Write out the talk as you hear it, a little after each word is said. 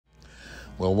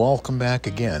Well, welcome back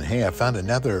again. Hey, I found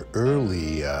another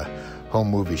early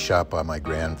home movie shot by my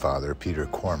grandfather, Peter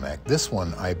Cormack. This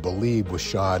one, I believe, was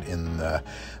shot in the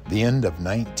end of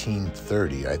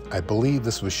 1930. I believe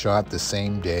this was shot the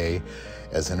same day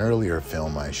as an earlier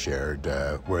film I shared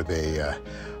where they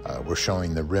were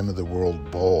showing the Rim of the World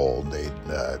Bowl.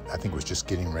 I think it was just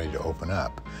getting ready to open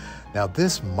up. Now,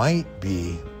 this might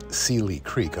be Seeley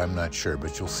Creek. I'm not sure,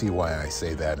 but you'll see why I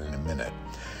say that in a minute.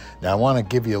 Now, I want to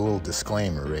give you a little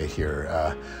disclaimer right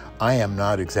here. I am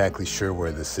not exactly sure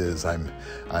where this is. I'm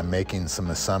making some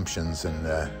assumptions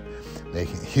and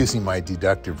using my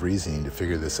deductive reasoning to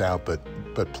figure this out. But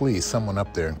please, someone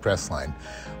up there in Crestline,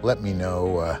 let me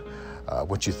know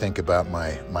what you think about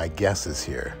my guesses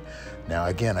here. Now,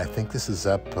 again, I think this is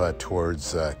up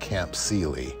towards Camp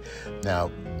Seeley. Now,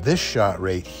 this shot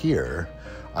right here,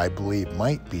 I believe,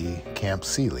 might be Camp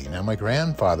Seeley. Now, my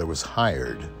grandfather was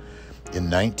hired in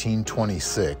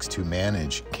 1926 to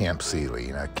manage Camp Seeley.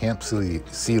 Now, Camp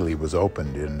Seeley was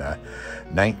opened in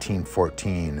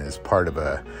 1914 as part of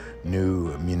a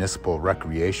new municipal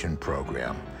recreation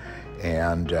program.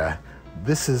 And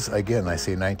this is, again, I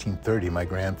say 1930. My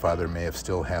grandfather may have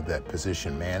still had that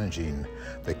position managing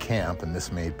the camp, and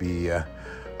this may be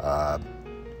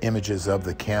images of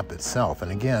the camp itself.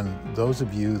 And again, those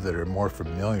of you that are more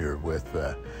familiar with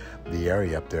the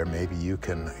area up there, maybe you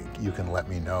can let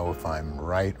me know if I'm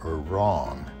right or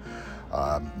wrong.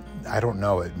 I don't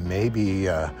know. It maybe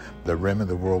the Rim of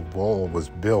the World Bowl was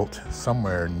built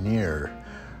somewhere near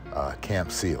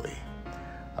Camp Seeley.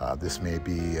 This may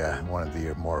be one of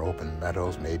the more open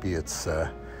meadows. Maybe it's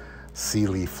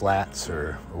Seeley Flats,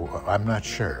 or I'm not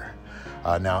sure.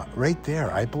 Now, right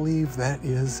there, I believe that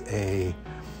is a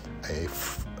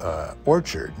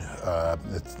orchard.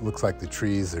 It looks like the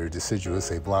trees are deciduous.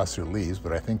 They've lost their leaves,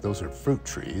 but I think those are fruit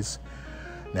trees.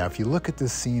 Now, if you look at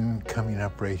this scene coming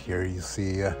up right here, you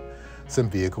see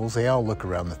some vehicles. They all look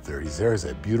around the 30s. There's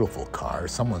a beautiful car.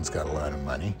 Someone's got a lot of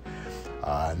money.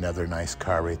 Another nice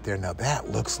car right there. Now, that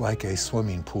looks like a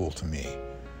swimming pool to me.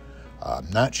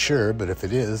 Not sure, but if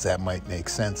it is, that might make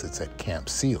sense. It's at Camp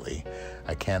Seeley.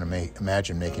 I can't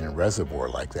imagine making a reservoir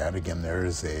like that. Again, there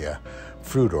is a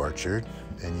fruit orchard,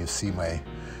 and you see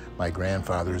my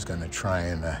grandfather is going to try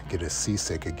and get us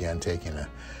seasick again, taking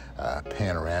a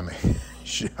panoramic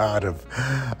shot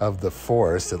of the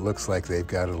forest. It looks like they've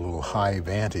got a little high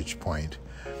vantage point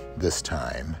this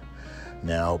time.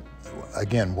 Now,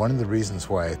 again, one of the reasons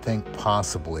why I think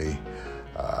possibly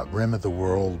Rim of the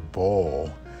World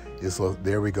Bowl is,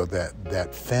 there we go,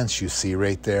 that fence you see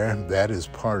right there, that is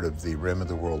part of the Rim of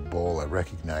the World Bowl. I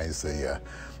recognize the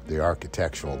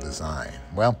architectural design.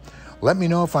 Well, let me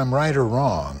know if I'm right or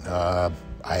wrong.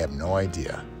 I have no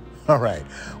idea. All right.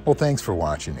 Well, thanks for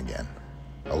watching again.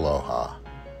 Aloha.